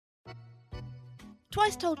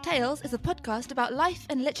Twice Told Tales is a podcast about life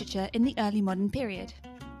and literature in the early modern period.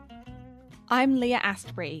 I'm Leah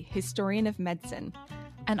Astbury, historian of medicine.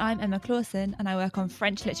 And I'm Emma Clausen, and I work on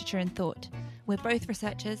French literature and thought. We're both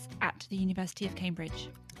researchers at the University of Cambridge.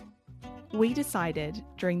 We decided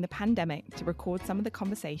during the pandemic to record some of the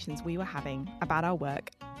conversations we were having about our work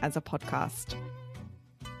as a podcast.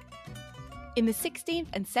 In the 16th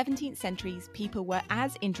and 17th centuries, people were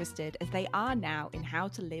as interested as they are now in how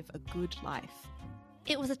to live a good life.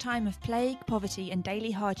 It was a time of plague, poverty and daily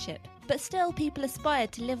hardship, but still people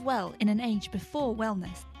aspired to live well in an age before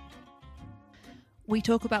wellness. We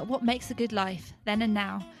talk about what makes a good life, then and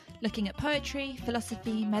now, looking at poetry,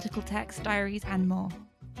 philosophy, medical texts, diaries and more.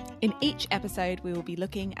 In each episode, we will be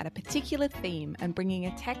looking at a particular theme and bringing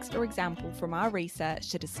a text or example from our research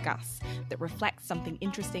to discuss that reflects something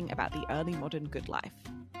interesting about the early modern good life.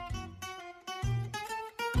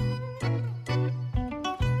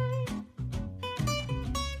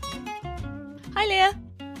 Hi Leah.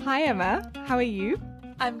 Hi Emma, how are you?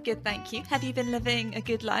 I'm good, thank you. Have you been living a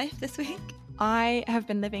good life this week? I have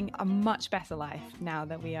been living a much better life now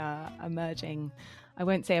that we are emerging, I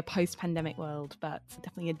won't say a post-pandemic world, but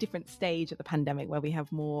definitely a different stage of the pandemic where we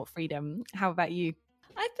have more freedom. How about you?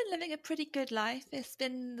 I've been living a pretty good life. It's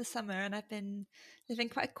been the summer and I've been living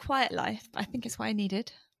quite a quiet life. I think it's what I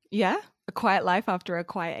needed. Yeah? A quiet life after a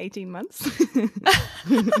quiet 18 months?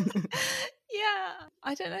 Yeah,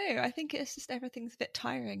 I don't know. I think it's just everything's a bit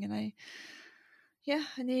tiring and I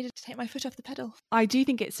needed to take my foot off the pedal. I do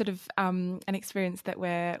think it's sort of an experience that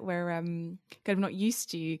we're kind of not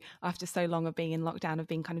used to after so long of being in lockdown, of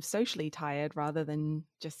being kind of socially tired rather than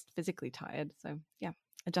just physically tired. So yeah,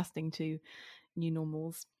 adjusting to new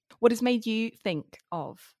normals. What has made you think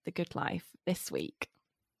of The Good Life this week?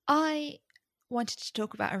 I wanted to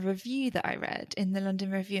talk about a review that I read in the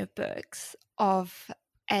London Review of Books of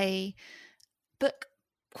a book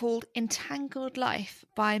called Entangled Life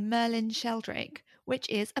by Merlin Sheldrake, which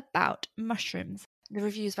is about mushrooms. The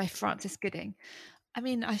review is by Frances Gooding. I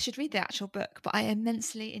mean, I should read the actual book, but I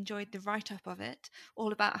immensely enjoyed the write-up of it,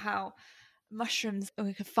 all about how mushrooms,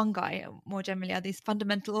 or fungi more generally, are these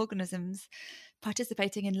fundamental organisms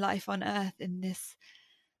participating in life on Earth in this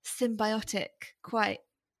symbiotic, quite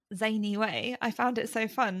zany way. I found it so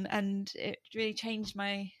fun and it really changed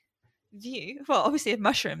my view, well, obviously of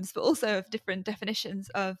mushrooms, but also of different definitions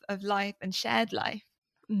of life and shared life.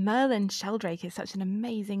 Merlin Sheldrake is such an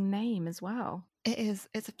amazing name as well. It is.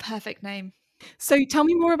 It's a perfect name. So tell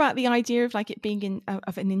me more about the idea of like it being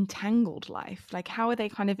of an entangled life. Like how are they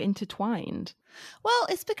kind of intertwined? Well,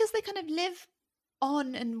 it's because they kind of live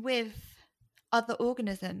on and with other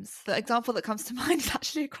organisms. The example that comes to mind is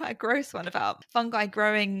actually quite a gross one about fungi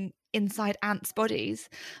growing inside ants' bodies.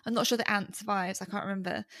 I'm not sure the ant survives, I can't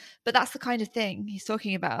remember. But that's the kind of thing he's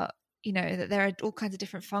talking about, that there are all kinds of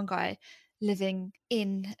different fungi living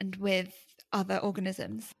in and with other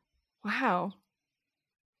organisms. Wow.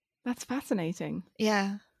 That's fascinating.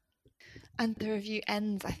 Yeah. And the review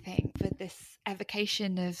ends, I think, with this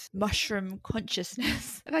evocation of mushroom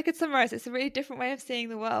consciousness. If I could summarize, it's a really different way of seeing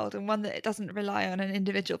the world and one that it doesn't rely on an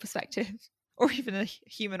individual perspective or even a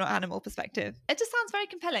human or animal perspective. It just sounds very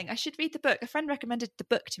compelling. I should read the book. A friend recommended the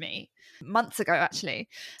book to me months ago, actually.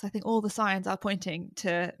 So I think all the signs are pointing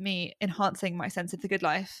to me enhancing my sense of the good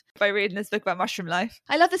life by reading this book about mushroom life.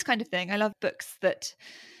 I love this kind of thing. I love books that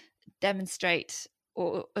demonstrate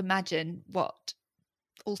or imagine what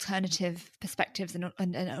alternative perspectives and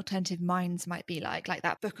alternative minds might be like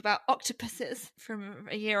that book about octopuses from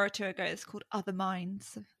a year or two ago. It's called Other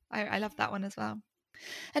Minds. I love that one as well.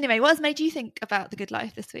 Anyway, what has made you think about The Good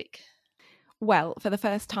Life this week? Well, for the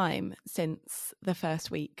first time since the first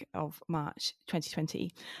week of March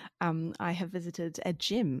 2020, I have visited a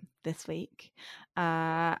gym this week,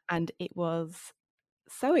 and it was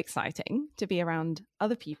so exciting to be around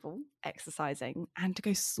other people exercising and to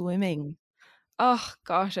go swimming. Oh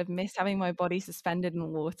gosh, I've missed having my body suspended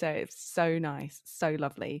in water. It's so nice, so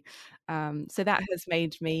lovely. So that has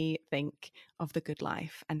made me think of the good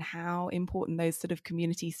life and how important those sort of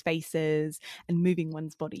community spaces and moving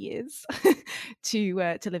one's body is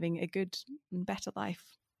to living a good and better life.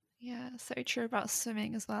 Yeah, so true about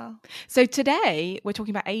swimming as well. So today we're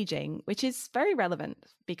talking about aging, which is very relevant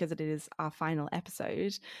because it is our final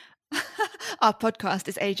episode. Our podcast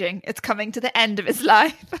is aging. It's coming to the end of its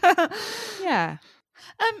life. Yeah.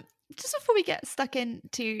 Just before we get stuck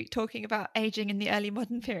into talking about aging in the early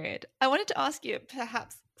modern period, I wanted to ask you a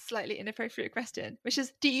perhaps slightly inappropriate question, which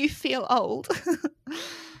is, do you feel old?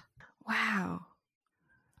 Wow.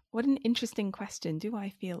 What an interesting question. Do I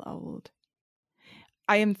feel old?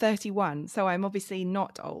 I am 31, so I'm obviously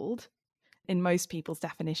not old in most people's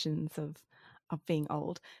definitions of of being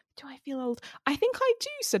old. Do I feel old? I think I do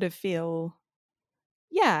sort of feel,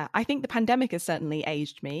 yeah, I think the pandemic has certainly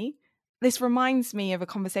aged me. This reminds me of a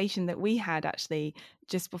conversation that we had actually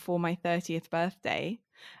just before my 30th birthday,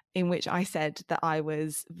 in which I said that I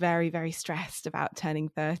was very, very stressed about turning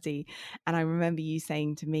 30. And I remember you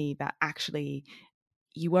saying to me that actually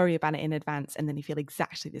you worry about it in advance and then you feel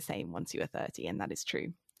exactly the same once you are 30. And that is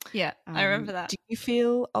true. Yeah, I remember that. Do you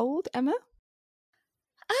feel old, Emma?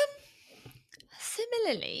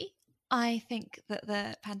 Similarly, I think that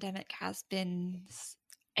the pandemic has been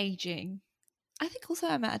aging. I think also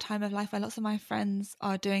I'm at a time of life where lots of my friends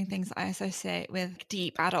are doing things that I associate with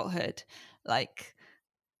deep adulthood, like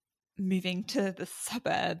moving to the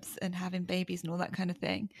suburbs and having babies and all that kind of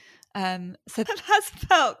thing. So that has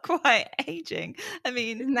felt quite aging. I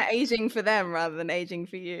mean, isn't that aging for them rather than aging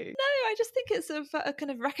for you? No, I just think it's a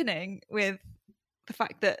kind of reckoning with the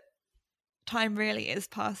fact that time really is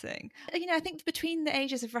passing. I think between the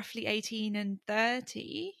ages of roughly 18 and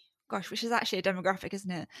 30, gosh, which is actually a demographic,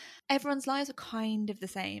 isn't it? Everyone's lives are kind of the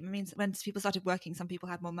same. I mean, when people started working, some people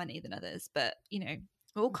had more money than others, but,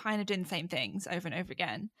 we're all kind of doing the same things over and over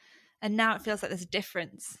again. And now it feels like there's a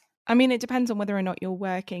difference. I mean, it depends on whether or not you're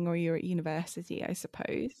working or you're at university, I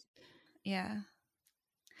suppose. Yeah.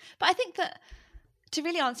 But I think that, to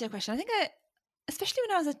really answer your question, I think especially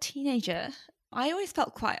when I was a teenager, I always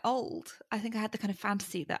felt quite old. I think I had the kind of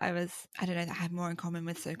fantasy that I had more in common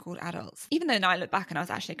with so-called adults. Even though now I look back and I was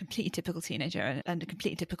actually a completely typical teenager and a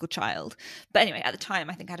completely typical child. But anyway, at the time,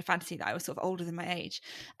 I think I had a fantasy that I was sort of older than my age.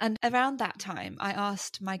 And around that time, I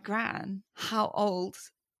asked my gran how old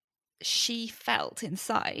she felt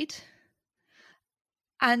inside.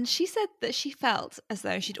 And she said that she felt as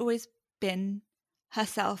though she'd always been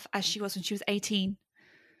herself as she was when she was 18.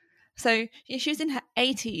 So she was in her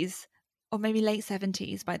 80s or maybe late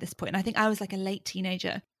 70s by this point. And I think I was like a late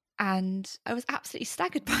teenager. And I was absolutely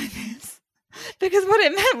staggered by this. Because what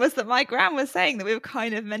it meant was that my gran was saying that we were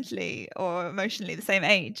kind of mentally or emotionally the same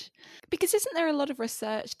age. Because isn't there a lot of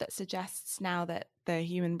research that suggests now that the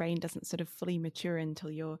human brain doesn't sort of fully mature until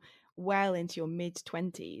you're well into your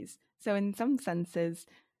mid-20s? So in some senses,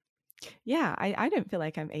 yeah, I don't feel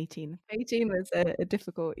like I'm 18. 18 was a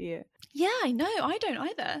difficult year. Yeah, I know. I don't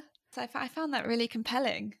either. So I found that really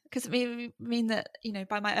compelling because it would mean that,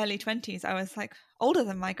 by my early 20s, I was like older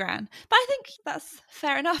than my gran. But I think that's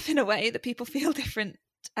fair enough in a way, that people feel different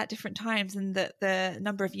at different times and that the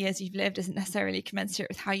number of years you've lived isn't necessarily commensurate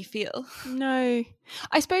with how you feel. No.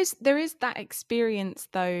 I suppose there is that experience,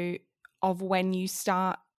 though, of when you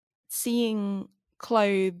start seeing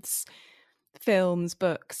clothes, films,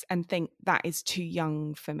 books, and think that is too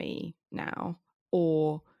young for me now.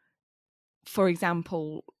 Or, for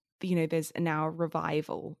example, there's now a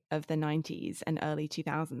revival of the 90s and early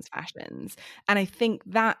 2000s fashions. And I think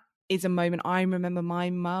that is a moment I remember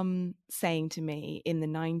my mum saying to me in the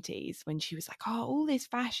 90s when she was like, oh, all this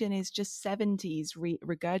fashion is just 70s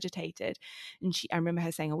regurgitated. And I remember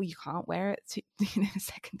her saying, oh, you can't wear it a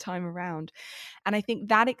second time around. And I think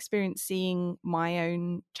that experience, seeing my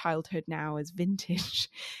own childhood now as vintage,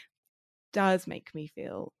 does make me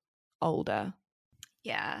feel older.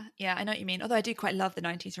 Yeah, I know what you mean. Although I do quite love the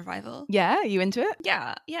 90s revival. Yeah, are you into it?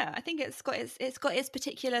 Yeah. I think it's got its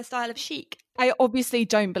particular style of chic. I obviously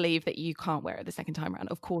don't believe that you can't wear it the second time around.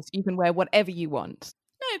 Of course, you can wear whatever you want.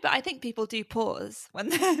 No, but I think people do pause when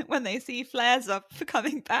they see flares up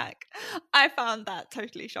coming back. I found that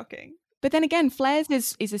totally shocking. But then again, flares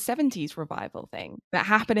is a 70s revival thing that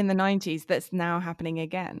happened in the 90s that's now happening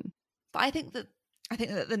again. But I think that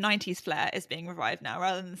the 90s flare is being revived now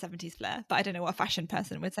rather than the 70s flare. But I don't know what a fashion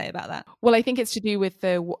person would say about that. Well, I think it's to do with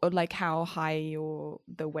how high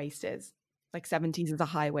the waist is. Like 70s is a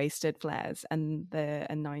high-waisted flares and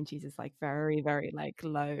 90s is like very, very like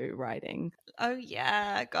low riding. Oh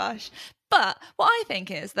yeah, gosh. But what I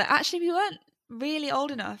think is that actually we weren't really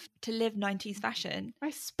old enough to live 90s fashion. I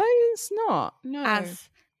suppose not. No. As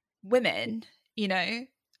women,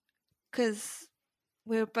 because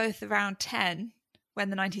we were both around 10 when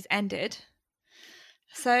the 90s ended.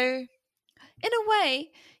 So in a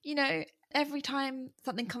way, every time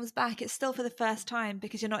something comes back, it's still for the first time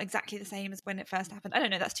because you're not exactly the same as when it first happened. I don't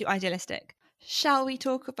know, that's too idealistic. Shall we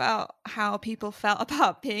talk about how people felt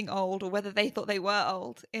about being old, or whether they thought they were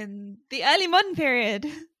old in the early modern period?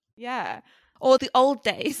 Yeah. Or the old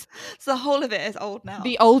days. So the whole of it is old now.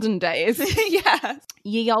 The olden days. Yeah.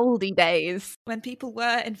 Ye oldie days. When people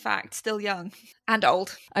were, in fact, still young and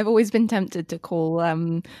old. I've always been tempted to call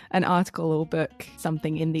an article or book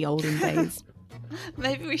something in the olden days.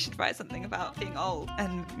 Maybe we should write something about being old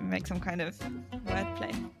and make some kind of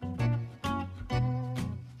wordplay.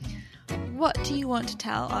 what do you want to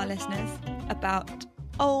tell our listeners about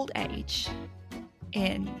old age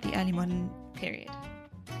in the early modern period?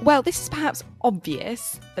 Well, this is perhaps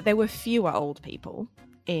obvious, but there were fewer old people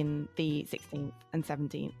in the 16th and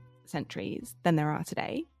 17th centuries than there are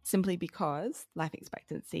today, simply because life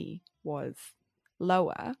expectancy was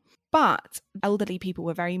lower. But elderly people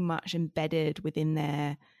were very much embedded within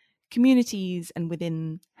their communities and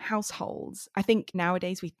within households. I think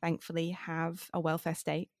nowadays we thankfully have a welfare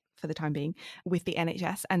state for the time being with the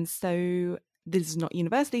NHS. And so this is not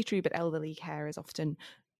universally true, but elderly care is often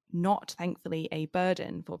not, thankfully, a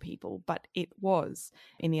burden for people, but it was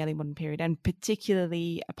in the early modern period, and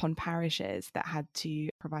particularly upon parishes that had to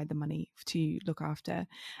provide the money to look after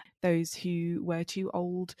those who were too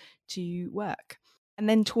old to work. And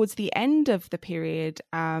then towards the end of the period,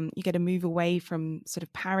 you get a move away from sort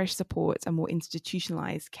of parish support and more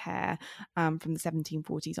institutionalized care from the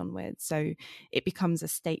 1740s onwards. So it becomes a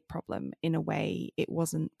state problem in a way it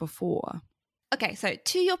wasn't before. Okay, so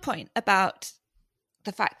to your point about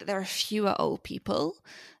the fact that there are fewer old people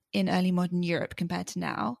in early modern Europe compared to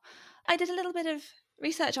now, I did a little bit of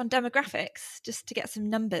research on demographics just to get some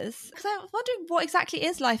numbers, because I was wondering what exactly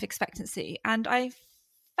is life expectancy. And I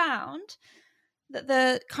found that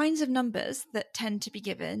the kinds of numbers that tend to be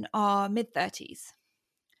given are mid-30s.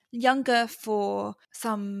 Younger for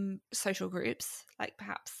some social groups, like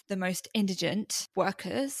perhaps the most indigent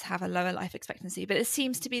workers have a lower life expectancy, but it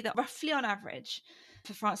seems to be that roughly on average,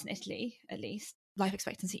 for France and Italy at least, life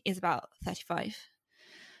expectancy is about 35.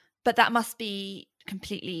 But that must be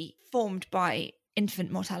completely formed by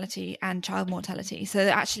infant mortality and child mortality. So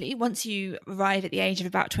that actually, once you arrive at the age of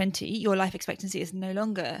about 20, your life expectancy is no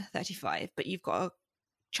longer 35, but you've got a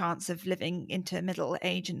chance of living into middle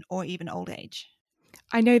age or even old age.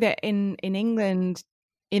 I know that in England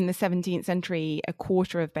in the 17th century, a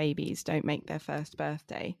quarter of babies don't make their first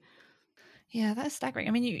birthday. Yeah, that's staggering.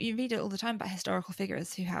 I mean, you read it all the time about historical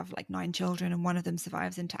figures who have like 9 children and one of them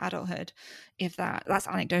survives into adulthood. If that's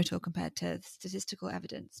anecdotal compared to statistical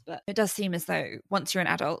evidence. But it does seem as though once you're an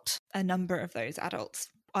adult, a number of those adults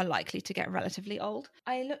are likely to get relatively old.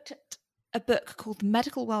 I looked at a book called The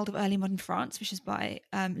Medical World of Early Modern France, which is by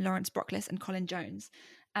Lawrence Brockless and Colin Jones.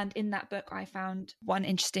 And in that book, I found one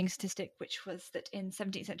interesting statistic, which was that in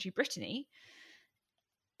 17th century Brittany,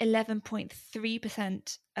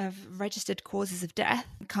 11.3% of registered causes of death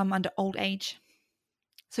come under old age.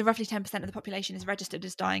 So roughly 10% of the population is registered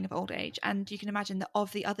as dying of old age. And you can imagine that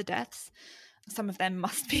of the other deaths, some of them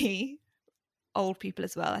must be old people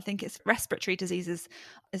as well. I think it's respiratory diseases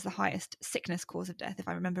is the highest sickness cause of death, if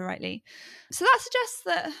I remember rightly. So that suggests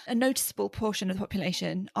that a noticeable portion of the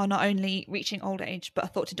population are not only reaching old age, but are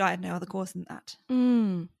thought to die of no other cause than that.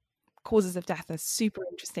 Causes of death are super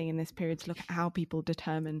interesting in this period to look at how people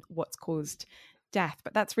determine what's caused death.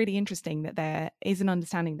 But that's really interesting that there is an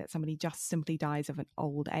understanding that somebody just simply dies of an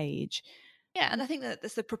old age. Yeah, and I think that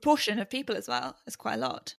there's the proportion of people as well. It's quite a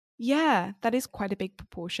lot. Yeah, that is quite a big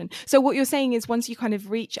proportion. So what you're saying is once you kind of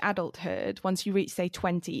reach adulthood, once you reach, say,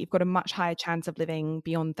 20, you've got a much higher chance of living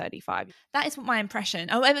beyond 35. That is what my impression.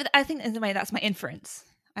 I think in a way that's my inference.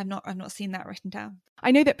 I've not seen that written down.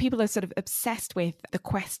 I know that people are sort of obsessed with the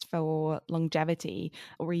quest for longevity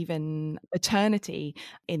or even eternity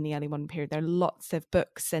in the early modern period. There are lots of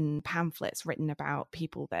books and pamphlets written about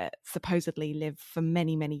people that supposedly live for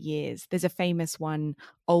many, many years. There's a famous one,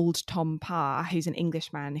 Old Tom Parr, who's an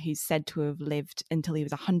Englishman who's said to have lived until he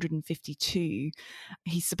was 152.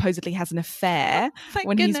 He supposedly has an affair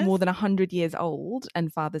when he's more than 100 years old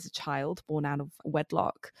and fathers a child born out of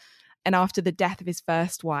wedlock. And after the death of his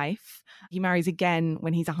first wife, he marries again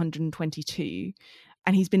when he's 122.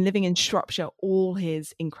 And he's been living in Shropshire all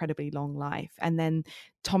his incredibly long life. And then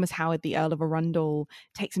Thomas Howard, the Earl of Arundel,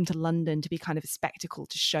 takes him to London to be kind of a spectacle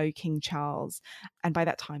to show King Charles. And by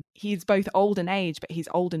that time, he's both old in age, but he's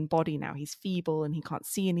old in body now. He's feeble and he can't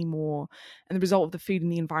see anymore. And the result of the food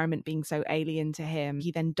and the environment being so alien to him,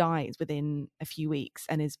 he then dies within a few weeks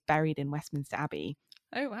and is buried in Westminster Abbey.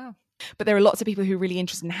 Oh, wow. But there are lots of people who are really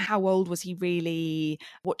interested in how old was he really?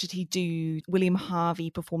 What did he do? William Harvey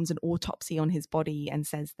performs an autopsy on his body and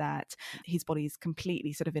says that his body is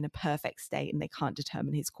completely sort of in a perfect state and they can't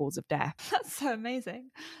determine his cause of death. That's so amazing.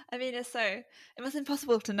 I mean, it was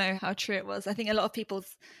impossible to know how true it was. I think a lot of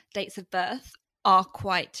people's dates of birth are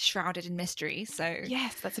quite shrouded in mystery. So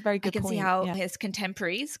yes, that's a very good point. I can see how his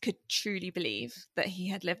contemporaries could truly believe that he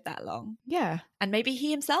had lived that long. Yeah. And maybe he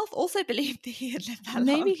himself also believed that he had lived that long.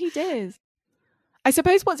 Maybe he did. I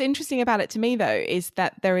suppose what's interesting about it to me, though, is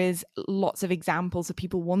that there is lots of examples of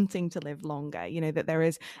people wanting to live longer, you know, that there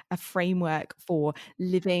is a framework for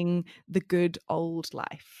living the good old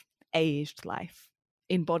life, aged life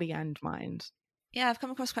in body and mind. Yeah, I've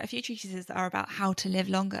come across quite a few treatises that are about how to live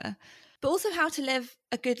longer, but also how to live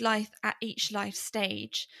a good life at each life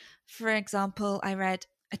stage. For example, I read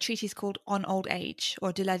a treatise called On Old Age,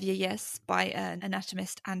 or De la Vieillesse, by an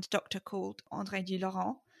anatomist and doctor called André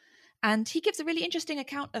Dulaurent. And he gives a really interesting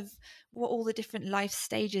account of what all the different life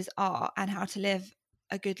stages are and how to live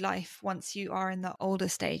a good life once you are in the older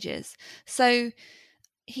stages. So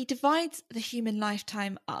he divides the human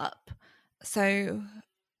lifetime up. So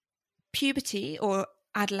puberty or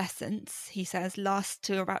adolescence, he says, lasts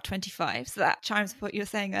to about 25. So that chimes with what you were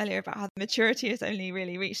saying earlier about how maturity is only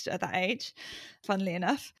really reached at that age, funnily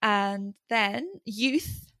enough. And then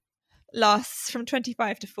youth lasts from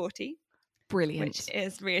 25 to 40. Brilliant. Which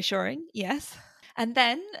is reassuring, yes. And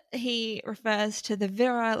then he refers to the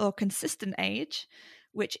virile or consistent age,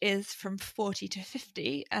 which is from 40 to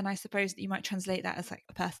 50. And I suppose that you might translate that as like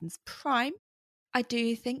a person's prime. I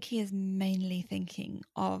do think he is mainly thinking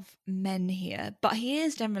of men here, but he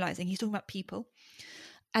is generalizing. He's talking about people.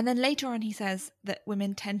 And then later on, he says that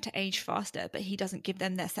women tend to age faster, but he doesn't give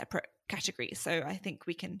them their separate categories. So I think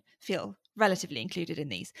we can feel relatively included in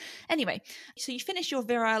these. Anyway, so you finish your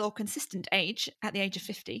virile or consistent age at the age of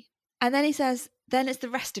 50. And then he says, then it's the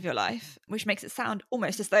rest of your life, which makes it sound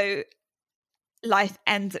almost as though life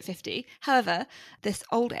ends at 50. However, this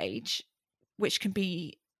old age, which can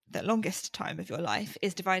be the longest time of your life,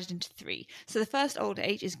 is divided into 3. So the first old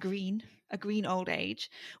age is green, a green old age,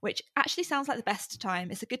 which actually sounds like the best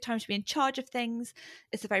time. It's a good time to be in charge of things.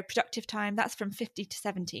 It's a very productive time. That's from 50 to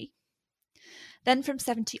 70. Then from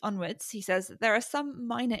 70 onwards, he says, there are some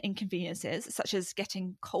minor inconveniences, such as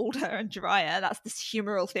getting colder and drier. That's this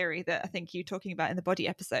humoral theory that I think you're talking about in the body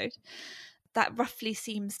episode. That roughly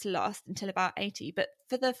seems to last until about 80. But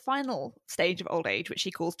for the final stage of old age, which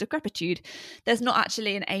he calls decrepitude, there's not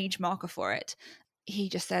actually an age marker for it. He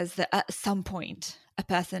just says that at some point, a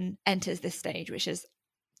person enters this stage, which is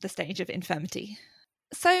the stage of infirmity.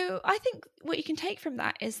 So I think what you can take from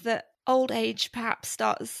that is that old age perhaps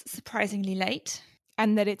starts surprisingly late.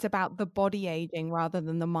 And that it's about the body aging rather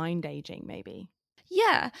than the mind aging, maybe.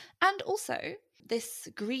 Yeah. And also, this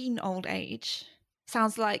green old age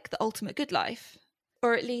sounds like the ultimate good life,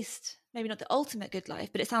 or at least maybe not the ultimate good life,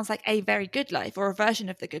 but it sounds like a very good life or a version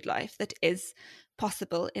of the good life that is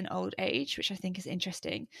possible in old age, which I think is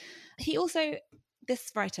interesting. He also, this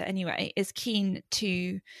writer anyway, is keen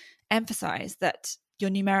to emphasize that your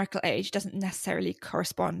numerical age doesn't necessarily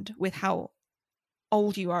correspond with how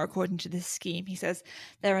old you are according to this scheme. He says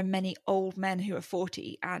there are many old men who are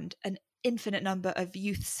 40 and an infinite number of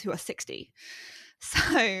youths who are 60.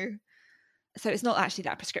 So it's not actually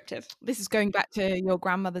that prescriptive. This is going back to your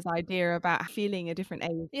grandmother's idea about feeling a different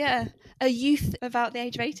age. Yeah, a youth about the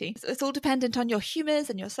age of 80. So it's all dependent on your humours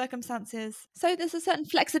and your circumstances. So there's a certain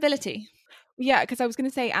flexibility. Yeah, because I was going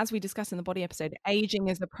to say, as we discussed in the body episode, aging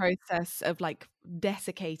is a process of like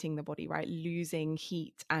desiccating the body, right? Losing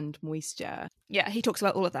heat and moisture. Yeah, he talks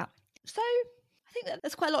about all of that. So I think that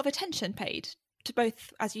there's quite a lot of attention paid to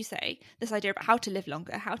both, as you say, this idea about how to live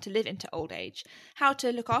longer, how to live into old age, how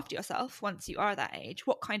to look after yourself once you are that age,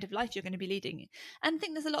 what kind of life you're going to be leading. And I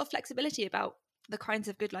think there's a lot of flexibility about the kinds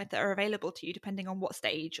of good life that are available to you depending on what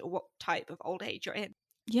stage or what type of old age you're in.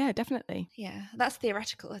 Yeah, definitely. Yeah, that's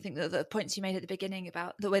theoretical. I think that the points you made at the beginning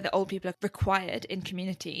about the way that old people are required in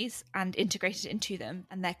communities and integrated into them,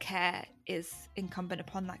 and their care is incumbent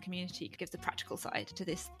upon that community, gives the practical side to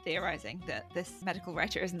this theorizing that this medical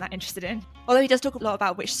writer isn't that interested in. Although he does talk a lot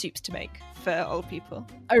about which soups to make for old people.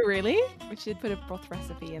 Oh, really? We should put a broth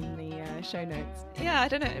recipe in the show notes. Yeah, I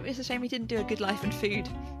don't know. It's a shame we didn't do a good life and food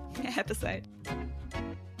episode.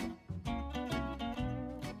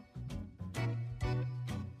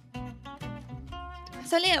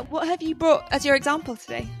 So Leah, what have you brought as your example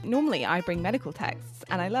today? Normally I bring medical texts,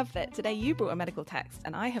 and I love that today you brought a medical text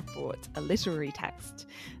and I have brought a literary text.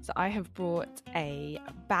 So I have brought a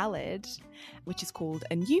ballad, which is called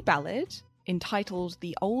A New Ballad, entitled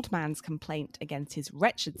The Old Man's Complaint Against His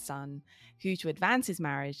Wretched Son, who to advance his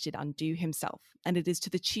marriage did undo himself. And it is to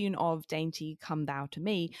the tune of Dainty Come Thou to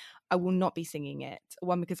Me. I will not be singing it.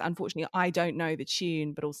 One, because unfortunately I don't know the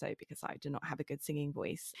tune, but also because I do not have a good singing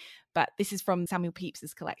voice. But this is from Samuel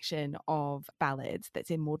Pepys's collection of ballads that's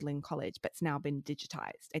in Magdalen College, but it's now been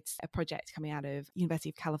digitized. It's a project coming out of University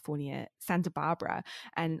of California, Santa Barbara,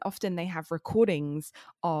 and often they have recordings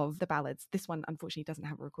of the ballads. This one unfortunately doesn't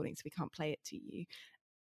have a recording, so we can't play it to you.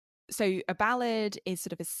 So a ballad is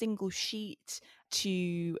sort of a single sheet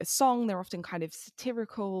to a song. They're often kind of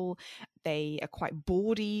satirical. They are quite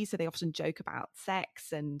bawdy, so they often joke about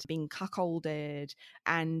sex and being cuckolded,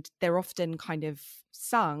 and they're often kind of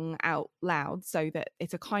sung out loud, so that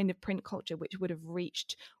it's a kind of print culture which would have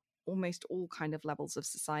reached almost all kind of levels of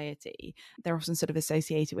society. They're often sort of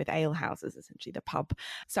associated with alehouses, essentially the pub.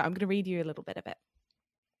 So I'm going to read you a little bit of it.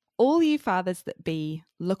 All you fathers that be,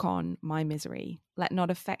 look on my misery. Let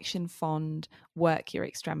not affection fond work your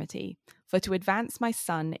extremity. For to advance my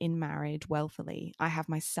son in marriage wealthily, I have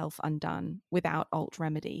myself undone, without alt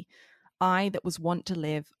remedy. I that was wont to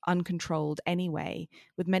live uncontrolled any way,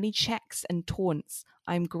 with many checks and taunts,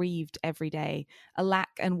 I am grieved every day. Alack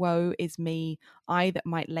and woe is me, I that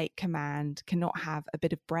might late command, cannot have a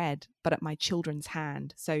bit of bread, but at my children's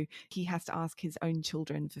hand. So he has to ask his own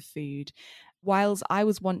children for food. Whiles I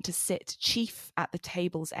was wont to sit chief at the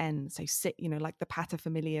table's end, so sit, like the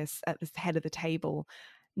paterfamilias at the head of the table.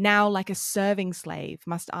 Now, like a serving slave,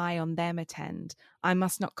 must I on them attend. I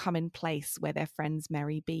must not come in place where their friends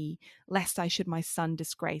merry be, lest I should my son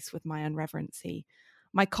disgrace with my unreverency.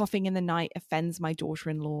 My coughing in the night offends my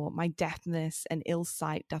daughter-in-law. My deafness and ill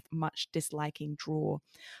sight doth much disliking draw.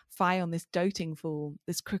 Fie on this doting fool,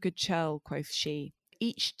 this crooked churl, quoth she.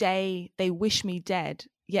 Each day they wish me dead,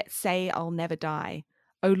 yet say I'll never die.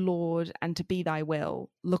 O Lord, and to be thy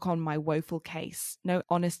will, look on my woeful case. No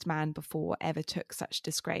honest man before ever took such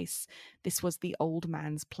disgrace. This was the old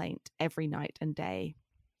man's plaint every night and day.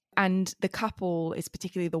 And the couple is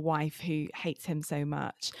particularly the wife who hates him so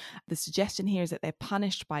much. The suggestion here is that they're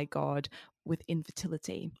punished by God with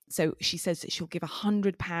infertility. So she says that she'll give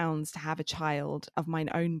 £100 to have a child of mine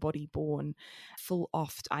own body born. Full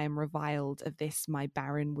oft I am reviled of this my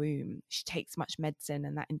barren womb. She takes much medicine,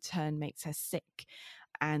 and that in turn makes her sick.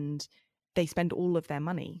 And they spend all of their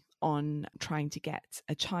money on trying to get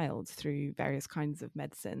a child through various kinds of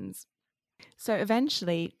medicines. So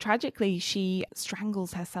eventually, tragically, she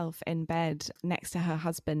strangles herself in bed next to her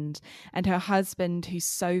husband, and her husband, who's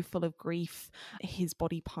so full of grief, his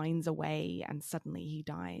body pines away and suddenly he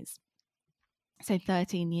dies. So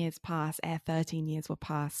 13 years pass, ere 13 years were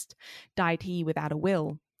past, died he without a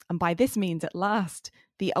will, and by this means at last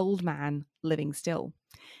the old man, living still,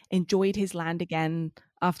 enjoyed his land again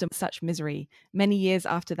after such misery. Many years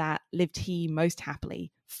after that lived he most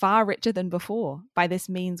happily, far richer than before. By this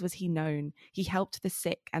means was he known. He helped the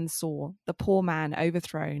sick and sore, the poor man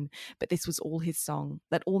overthrown. But this was all his song.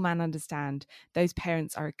 Let all man understand, those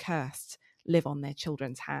parents are accursed, live on their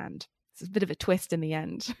children's hand. It's a bit of a twist in the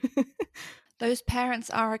end. Those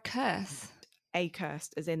parents are a curse.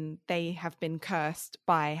 Accursed, as in they have been cursed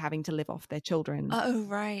by having to live off their children. Oh,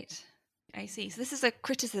 right. I see. So this is a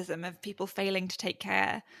criticism of people failing to take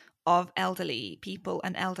care of elderly people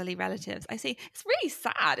and elderly relatives. I see. It's really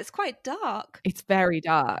sad. It's quite dark. It's very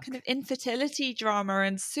dark. Kind of infertility drama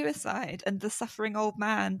and suicide and the suffering old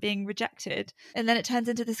man being rejected. And then it turns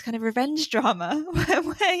into this kind of revenge drama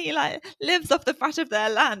where he lives off the fat of their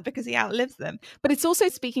land because he outlives them. But it's also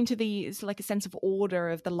speaking to it's like a sense of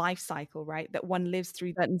order of the life cycle, right? That one lives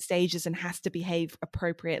through certain stages and has to behave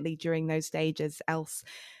appropriately during those stages, else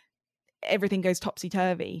everything goes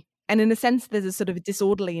topsy-turvy. And in a sense, there's a sort of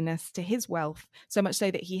disorderliness to his wealth, so much so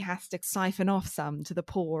that he has to siphon off some to the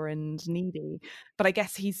poor and needy. But I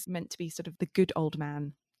guess he's meant to be sort of the good old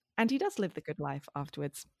man. And he does live the good life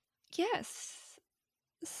afterwards. Yes.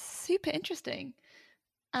 Super interesting.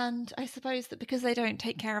 And I suppose that because they don't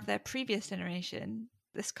take care of their previous generation,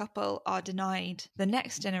 this couple are denied the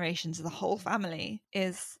next generations of the whole family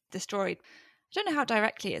is destroyed. I don't know how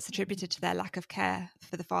directly it's attributed to their lack of care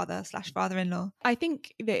for the father/father-in-law. I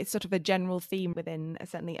think that it's sort of a general theme within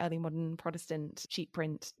certainly early modern Protestant cheap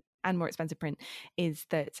print and more expensive print is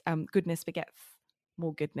that goodness begets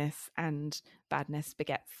more goodness and badness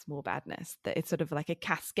begets more badness. That it's sort of like a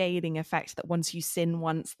cascading effect that once you sin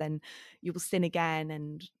once, then you will sin again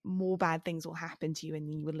and more bad things will happen to you and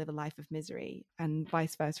you will live a life of misery. And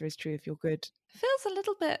vice versa is true if you're good. It feels a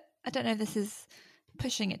little bit, I don't know if this is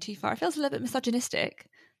pushing it too far. It feels a little bit misogynistic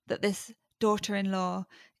that this daughter-in-law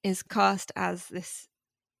is cast as this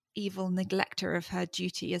evil neglector of her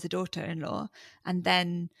duty as a daughter-in-law and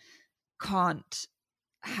then can't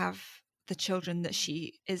have the children that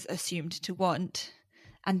she is assumed to want,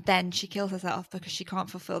 and then she kills herself because she can't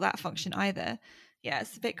fulfill that function either. Yeah,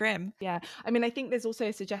 it's a bit grim. Yeah. I mean, I think there's also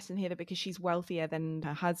a suggestion here that because she's wealthier than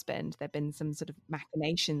her husband, there have been some sort of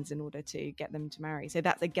machinations in order to get them to marry. So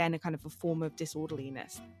that's, again, a kind of a form of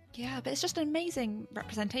disorderliness. Yeah, but it's just an amazing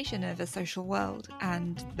representation of a social world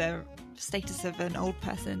and the status of an old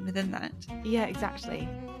person within that. Yeah, exactly.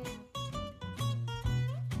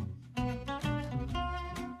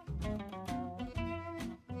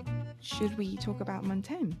 should we talk about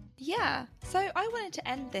Montaigne? Yeah, so I wanted to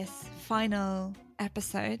end this final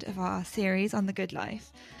episode of our series on the good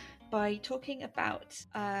life by talking about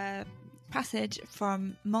a passage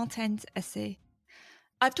from Montaigne's essay.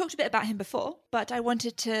 I've talked a bit about him before, but I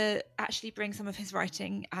wanted to actually bring some of his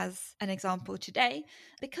writing as an example today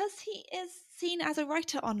because he is seen as a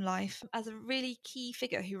writer on life, as a really key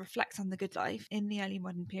figure who reflects on the good life in the early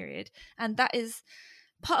modern period. And that is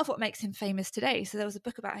part of what makes him famous today. So there was a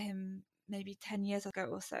book about him maybe 10 years ago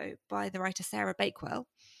or so by the writer Sarah Bakewell.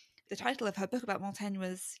 The title of her book about Montaigne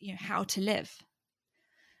was, How to Live.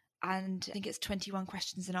 And I think it's 21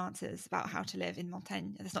 questions and answers about how to live in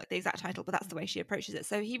Montaigne. That's not the exact title, but that's the way she approaches it.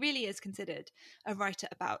 So he really is considered a writer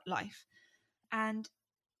about life. And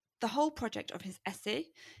the whole project of his essay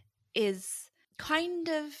is kind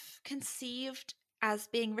of conceived as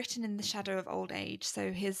being written in the shadow of old age.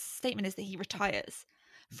 So his statement is that he retires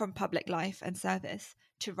from public life and service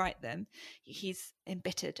to write them. He's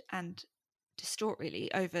embittered and distraught really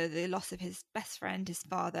over the loss of his best friend, his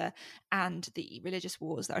father, and the religious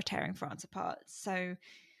wars that are tearing France apart. So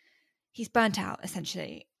he's burnt out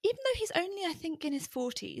essentially, even though he's only, I think, in his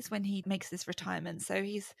 40s when he makes this retirement. So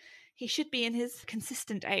he should be in his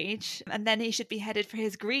consistent age, and then he should be headed for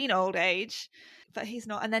his green old age, but he's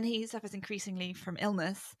not. And then he suffers increasingly from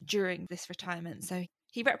illness during this retirement. So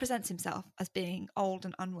he represents himself as being old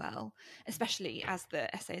and unwell, especially as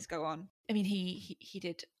the essays go on. I mean, he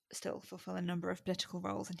did still fulfill a number of political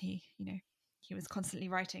roles, and he was constantly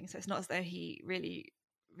writing. So it's not as though he really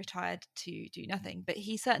retired to do nothing, but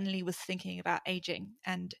he certainly was thinking about aging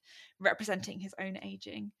and representing his own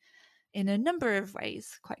aging in a number of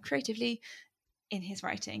ways, quite creatively in his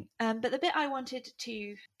writing. But the bit I wanted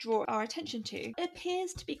to draw our attention to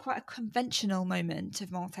appears to be quite a conventional moment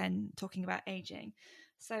of Montaigne talking about aging.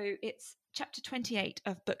 So it's chapter 28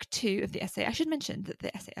 of book 2 of the essay. I should mention that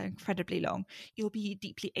the essay are incredibly long. You'll be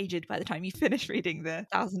deeply aged by the time you finish reading the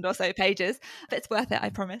 1,000 or so pages, but it's worth it,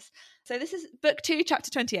 I promise. So this is book 2,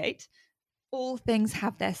 chapter 28. All things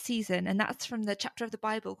have their season, and that's from the chapter of the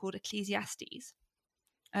Bible called Ecclesiastes.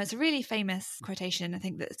 It's a really famous quotation, I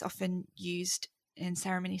think, that's often used in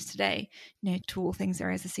ceremonies today. To all things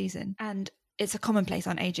there is a season. And it's a commonplace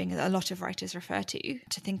on aging that a lot of writers refer to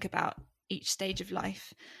think about each stage of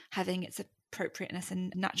life having its appropriateness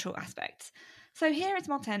and natural aspects. So here is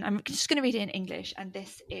Montaigne. I'm just going to read it in English, and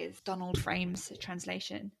this is Donald Frame's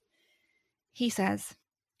translation. He says,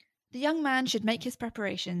 "The young man should make his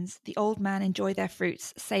preparations, the old man enjoy their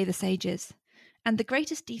fruits, say the sages. And the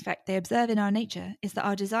greatest defect they observe in our nature is that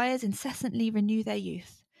our desires incessantly renew their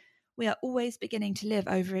youth. We are always beginning to live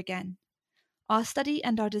over again. Our study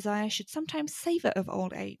and our desire should sometimes savour of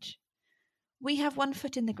old age. We have one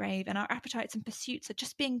foot in the grave, and our appetites and pursuits are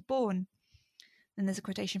just being born." Then there's a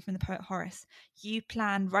quotation from the poet Horace. "You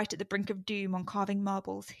plan right at the brink of doom on carving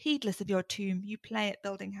marbles, heedless of your tomb, you play at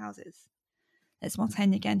building houses." There's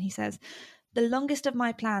Montaigne again, he says, "The longest of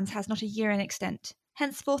my plans has not a year in extent.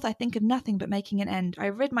 Henceforth I think of nothing but making an end. I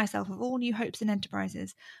rid myself of all new hopes and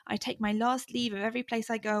enterprises. I take my last leave of every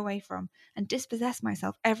place I go away from, and dispossess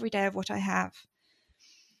myself every day of what I have."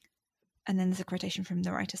 And then there's a quotation from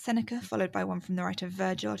the writer Seneca, followed by one from the writer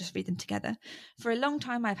Virgil. I'll just read them together. "For a long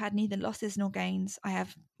time I've had neither losses nor gains. I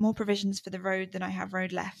have more provisions for the road than I have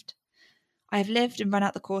road left. I have lived and run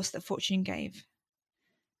out the course that fortune gave."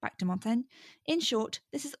 Back to Montaigne. "In short,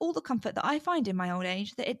 this is all the comfort that I find in my old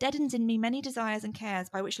age, that it deadens in me many desires and cares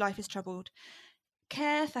by which life is troubled.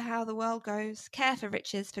 Care for how the world goes, care for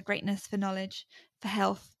riches, for greatness, for knowledge, for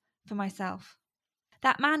health, for myself.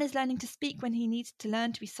 That man is learning to speak when he needs to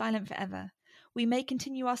learn to be silent forever. We may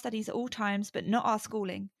continue our studies at all times, but not our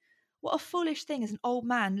schooling. What a foolish thing is an old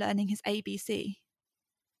man learning his ABC.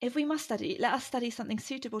 If we must study, let us study something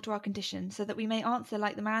suitable to our condition, so that we may answer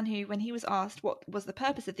like the man who, when he was asked what was the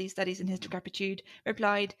purpose of these studies in his decrepitude,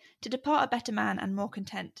 replied, to depart a better man and more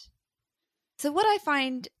content." So what I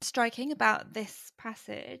find striking about this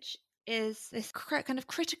passage is this kind of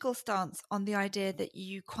critical stance on the idea that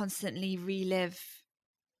you constantly relive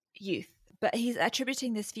youth. But he's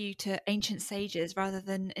attributing this view to ancient sages rather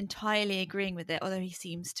than entirely agreeing with it, although he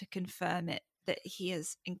seems to confirm it, that he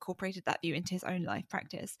has incorporated that view into his own life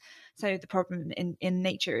practice. So the problem in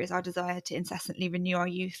nature is our desire to incessantly renew our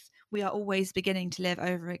youth. We are always beginning to live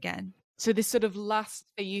over again. So this sort of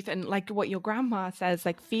lust for youth, and like what your grandma says,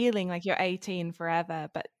 like feeling like you're 18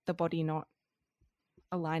 forever, but the body not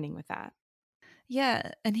aligning with that.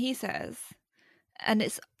 Yeah, and he says, and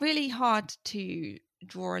it's really hard to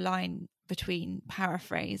draw a line between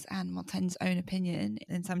paraphrase and Montaigne's own opinion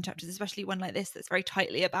in some chapters, especially one like this that's very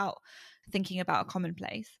tightly about thinking about a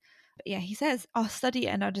commonplace. But yeah, he says our study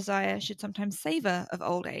and our desire should sometimes savour of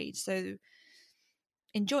old age. So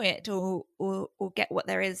enjoy it or get what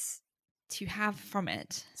there is to have from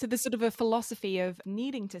it. So there's sort of a philosophy of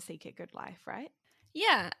needing to seek a good life, right?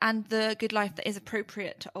 Yeah, and the good life that is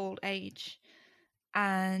appropriate to old age.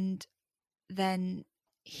 And then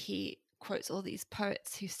he quotes all these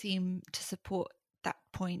poets who seem to support that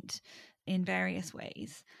point in various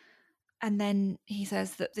ways. And then he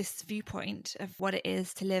says that this viewpoint of what it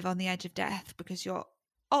is to live on the edge of death because you're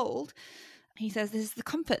old, he says this is the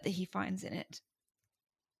comfort that he finds in it,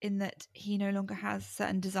 in that he no longer has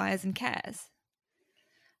certain desires and cares.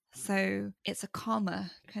 So it's a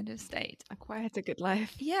calmer kind of state. A quieter good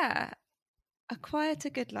life. Yeah, a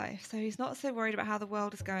quieter good life. So he's not so worried about how the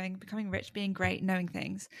world is going, becoming rich, being great, knowing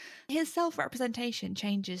things. His self-representation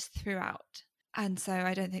changes throughout. And so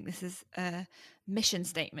I don't think this is a mission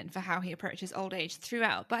statement for how he approaches old age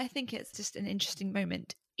throughout, but I think it's just an interesting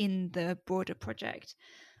moment in the broader project.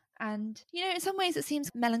 And, you know, in some ways it seems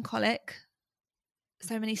melancholic.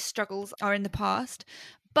 So many struggles are in the past,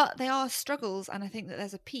 but they are struggles. And I think that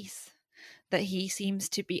there's a peace that he seems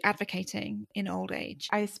to be advocating in old age.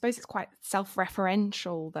 I suppose it's quite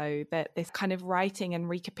self-referential, though, that this kind of writing and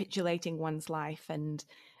recapitulating one's life and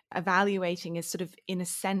evaluating is sort of, in a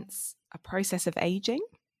sense, a process of aging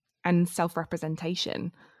and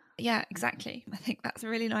self-representation. Yeah, exactly. I think that's a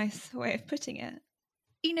really nice way of putting it.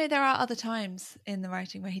 You know, there are other times in the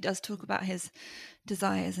writing where he does talk about his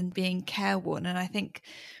desires and being careworn, and I think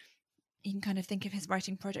you can kind of think of his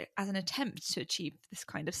writing project as an attempt to achieve this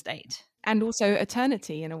kind of state. And also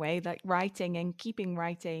eternity, in a way, like writing and keeping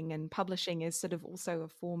writing and publishing is sort of also a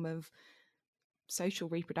form of social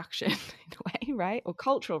reproduction in a way, right? Or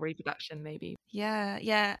cultural reproduction, maybe.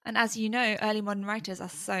 Yeah. And as you know, early modern writers are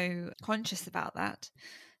so conscious about that.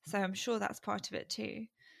 So I'm sure that's part of it too.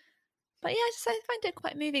 But yeah, I find it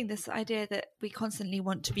quite moving, this idea that we constantly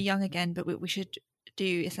want to be young again, but what we should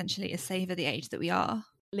do essentially is savour the age that we are.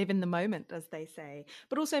 Live in the moment, as they say,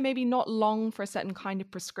 but also maybe not long for a certain kind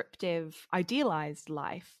of prescriptive, idealized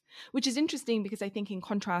life, which is interesting because I think in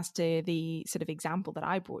contrast to the sort of example that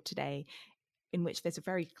I brought today, in which there's a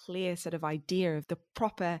very clear sort of idea of the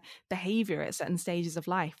proper behavior at certain stages of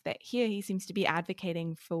life, that here he seems to be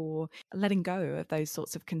advocating for letting go of those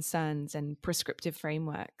sorts of concerns and prescriptive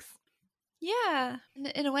frameworks. Yeah,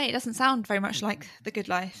 in a way, it doesn't sound very much like the good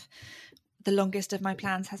life. The longest of my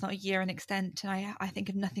plans has not a year in extent, and I think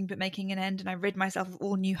of nothing but making an end, and I rid myself of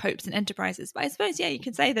all new hopes and enterprises. But I suppose, yeah, you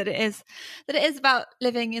can say that it is about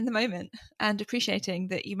living in the moment and appreciating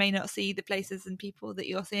that you may not see the places and people that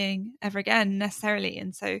you're seeing ever again necessarily.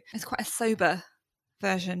 And so it's quite a sober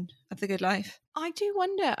version of the good life. I do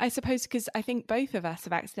wonder, I suppose, because I think both of us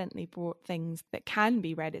have accidentally brought things that can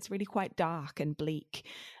be read. It's really quite dark and bleak.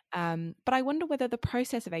 But I wonder whether the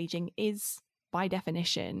process of aging is, by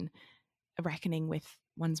definition, a reckoning with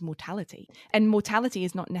one's mortality. And mortality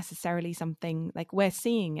is not necessarily something like we're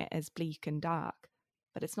seeing it as bleak and dark,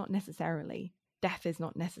 but it's not necessarily. Death is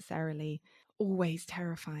not necessarily always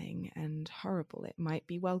terrifying and horrible. It might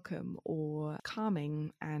be welcome or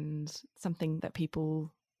calming and something that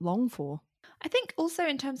people long for. I think also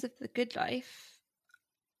in terms of the good life,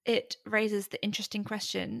 it raises the interesting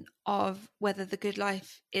question of whether the good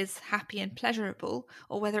life is happy and pleasurable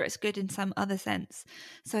or whether it's good in some other sense.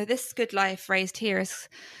 So this good life raised here is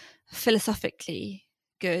philosophically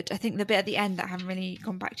good. I think the bit at the end that I haven't really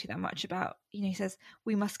gone back to that much about, you know, he says,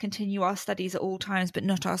 we must continue our studies at all times, but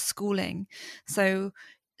not our schooling. So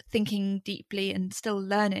thinking deeply and still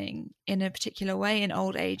learning in a particular way in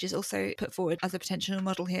old age is also put forward as a potential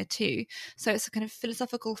model here too. So it's a kind of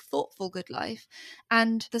philosophical, thoughtful good life.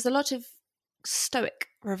 And there's a lot of Stoic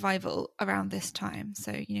revival around this time.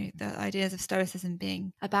 So, you know, the ideas of Stoicism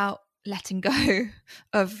being about letting go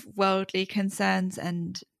of worldly concerns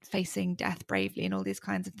and facing death bravely and all these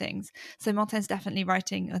kinds of things. So Montaigne's definitely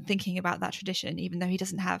writing and thinking about that tradition, even though he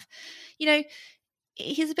doesn't have, you know,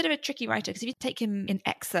 he's a bit of a tricky writer, because if you take him in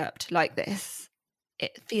excerpt like this,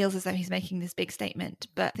 it feels as though he's making this big statement.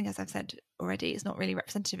 But I think, as I've said already, it's not really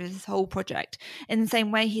representative of his whole project. In the same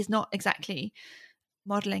way, he's not exactly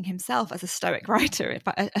modelling himself as a Stoic writer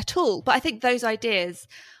at all. But I think those ideas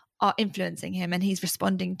are influencing him and he's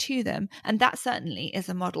responding to them. And that certainly is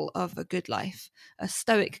a model of a good life. A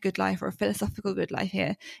Stoic good life or a philosophical good life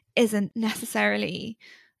here isn't necessarily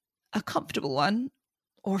a comfortable one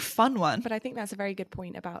or fun one. But I think that's a very good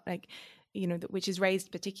point about, like, you know, which is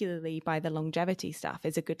raised particularly by the longevity stuff.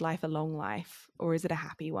 Is a good life a long life, or is it a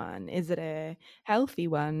happy one? Is it a healthy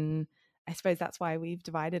one? I suppose that's why we've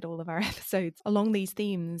divided all of our episodes along these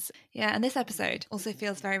themes. Yeah, and this episode also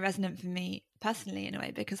feels very resonant for me personally in a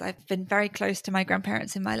way, because I've been very close to my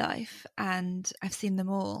grandparents in my life, and I've seen them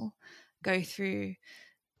all go through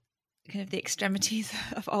kind of the extremities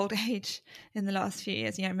of old age in the last few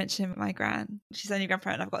years. I mentioned my gran. She's the only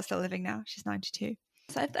grandparent I've got still living now. She's 92.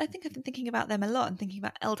 So I think I've been thinking about them a lot, and thinking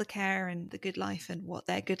about elder care and the good life and what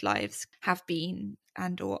their good lives have been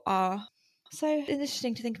and or are. So it's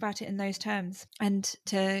interesting to think about it in those terms, and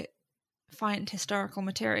to find historical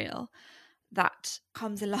material that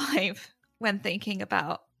comes alive when thinking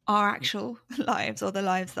about our actual lives, or the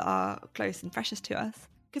lives that are close and precious to us.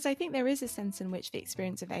 Because I think there is a sense in which the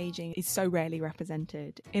experience of aging is so rarely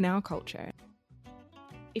represented in our culture.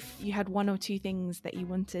 If you had one or two things that you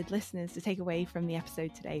wanted listeners to take away from the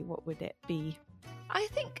episode today, what would it be? I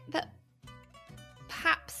think that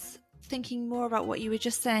perhaps thinking more about what you were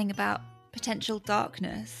just saying about potential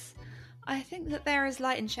darkness, I think that there is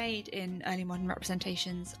light and shade in early modern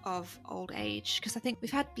representations of old age, because I think we've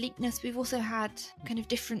had bleakness, we've also had kind of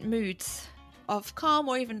different moods of calm,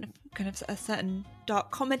 or even kind of a certain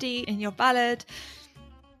dark comedy in your ballad.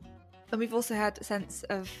 And we've also had a sense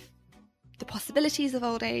of the possibilities of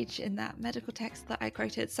old age in that medical text that I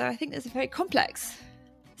quoted. So I think there's a very complex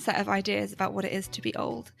set of ideas about what it is to be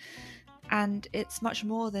old. And it's much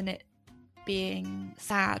more than it being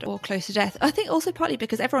sad or close to death. I think also partly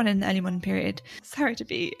because everyone in the early modern period, sorry to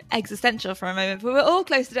be existential for a moment, but we're all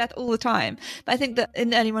close to death all the time. But I think that in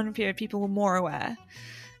the early modern period, people were more aware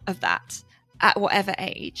of that at whatever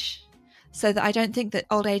age. So that I don't think that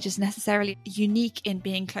old age is necessarily unique in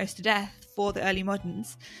being close to death for the early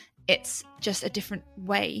moderns. It's just a different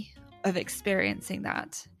way of experiencing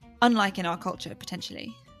that, unlike in our culture,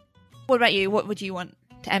 potentially. What about you? What would you want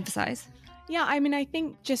to emphasize? Yeah, I mean, I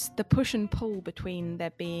think just the push and pull between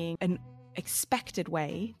there being an expected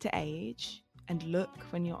way to age and look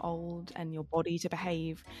when you're old and your body to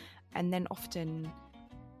behave, and then often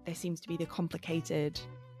there seems to be the complicated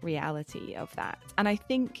reality of that. And I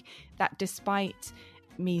think that despite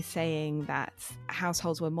me saying that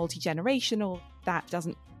households were multi-generational, that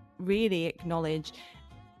doesn't really acknowledge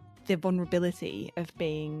the vulnerability of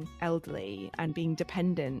being elderly and being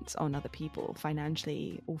dependent on other people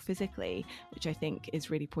financially or physically, which I think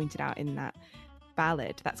is really pointed out in that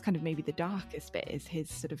ballad. That's kind of maybe the darkest bit, is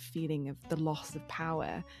his sort of feeling of the loss of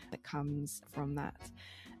power that comes from that.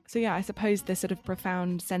 So yeah, I suppose the sort of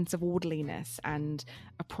profound sense of orderliness and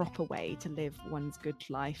a proper way to live one's good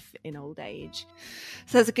life in old age.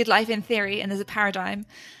 So there's a good life in theory, and there's a paradigm,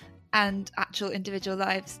 and actual individual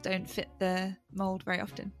lives don't fit the mould very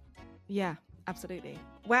often. Yeah, absolutely.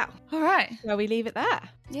 Wow. All right. Well, we leave it there.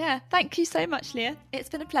 Yeah. Thank you so much, Leah. It's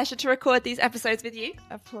been a pleasure to record these episodes with you.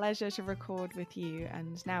 A pleasure to record with you.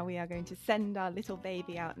 And now we are going to send our little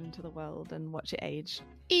baby out into the world and watch it age.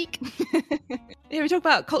 Eek. Yeah, we talk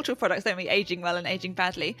about cultural products, don't we? Aging well and aging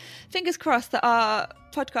badly. Fingers crossed that our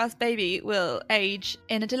podcast baby will age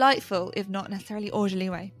in a delightful, if not necessarily orderly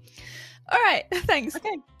way. All right. Thanks.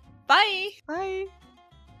 Okay. Bye. Bye.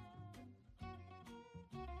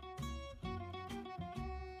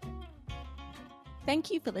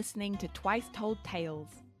 Thank you for listening to Twice Told Tales.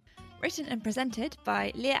 Written and presented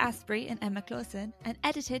by Leah Asprey and Emma Clausen, and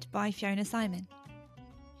edited by Fiona Simon.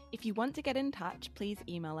 If you want to get in touch, please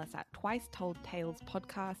email us at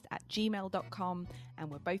twicetoldtalespodcast@gmail.com,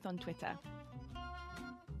 and we're both on Twitter.